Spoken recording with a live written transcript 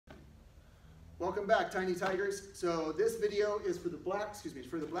Welcome back, Tiny Tigers. So this video is for the black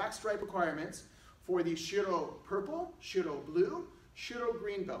stripe requirements for the Shiro purple, Shiro blue, Shiro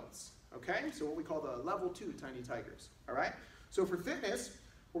green belts. Okay, so what we call the level 2 Tiny Tigers. All right. So for fitness,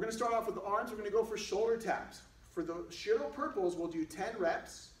 we're going to start off with the arms. We're going to go for shoulder taps. For the Shiro purples, we'll do 10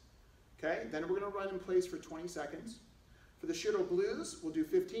 reps. Okay, then we're going to run in place for 20 seconds. For the Shiro blues, we'll do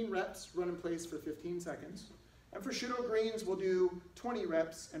 15 reps, run in place for 15 seconds. And for Shiro greens, we'll do 20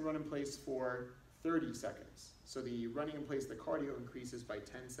 reps and run in place for 30 seconds. So the running in place, the cardio increases by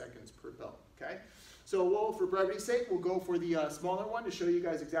 10 seconds per belt, okay? So for brevity's sake, we'll go for the smaller one to show you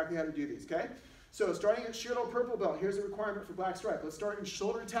guys exactly how to do these, okay? So starting at Shiro purple belt, here's a requirement for black stripe. Let's start in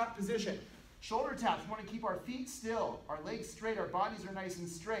shoulder tap position. Shoulder taps, we want to keep our feet still, our legs straight, our bodies are nice and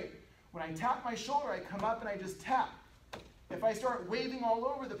straight. When I tap my shoulder, I come up and I just tap. If I start waving all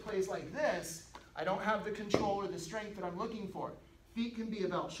over the place like this, I don't have the control or the strength that I'm looking for. Feet can be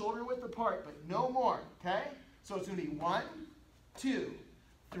about shoulder width apart, but no more, okay? So it's going to be 1, 2,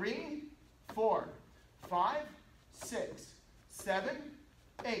 3, 4, 5, 6, 7,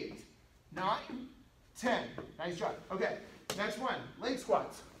 8, 9, 10. Nice job. Okay, next one, leg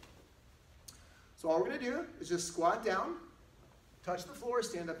squats. So all we're going to do is just squat down, touch the floor,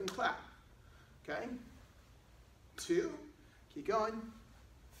 stand up and clap. Okay? 2, keep going.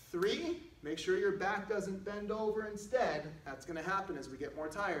 3, make sure your back doesn't bend over instead. That's going to happen as we get more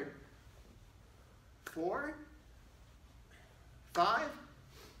tired. 4, 5,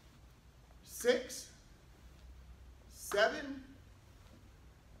 6, 7,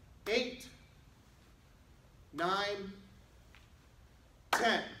 8, 9,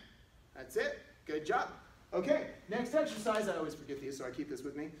 10. That's it. Good job. Okay, next exercise, I always forget these, so I keep this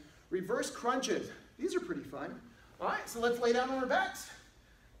with me. Reverse crunches. These are pretty fun. All right, so let's lay down on our backs.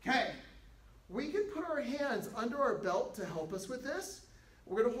 Okay, we can put our hands under our belt to help us with this.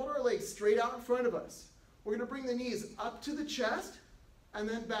 We're going to hold our legs straight out in front of us. We're going to bring the knees up to the chest and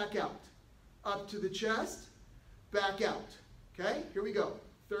then back out. Up to the chest, back out. Okay, here we go.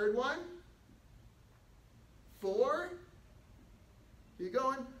 Third one. 4. Keep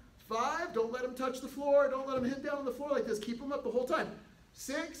going. 5, don't let them touch the floor. Don't let them hit down on the floor like this. Keep them up the whole time.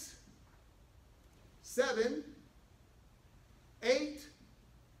 6, 7, 8,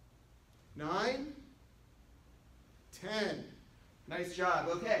 9, 10. Nice job.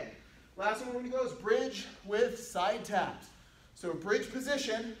 Okay, last one we're going to go is bridge with side taps. So bridge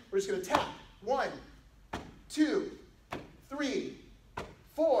position, we're just going to tap. 1, 2, 3,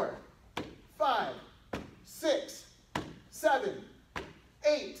 4, 5, 6, 7,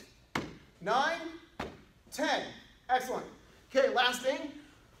 8, 9, 10. Excellent. Okay, last thing,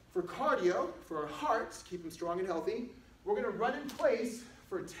 for cardio, for our hearts, keep them strong and healthy, we're going to run in place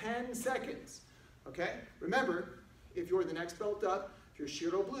for 10 seconds. Okay? Remember, if you're the next belt up, if you're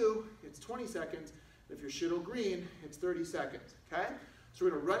Shiro blue, it's 20 seconds. If you're Shiro green, it's 30 seconds. Okay? So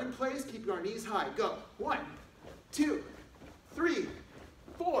we're going to run in place, keeping our knees high. Go. 1, 2, 3,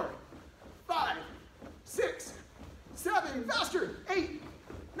 4, 5, 6, 7, faster, 8,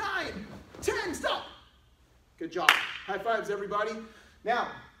 9, 10, stop. Good job. High fives, everybody. Now,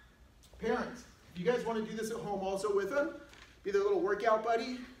 parents, if you guys want to do this at home also with them, be their little workout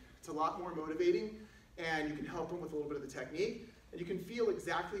buddy. It's a lot more motivating, and you can help them with a little bit of the technique, and you can feel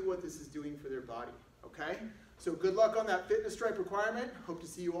exactly what this is doing for their body, okay? So good luck on that fitness stripe requirement. Hope to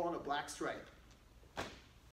see you all on a black stripe.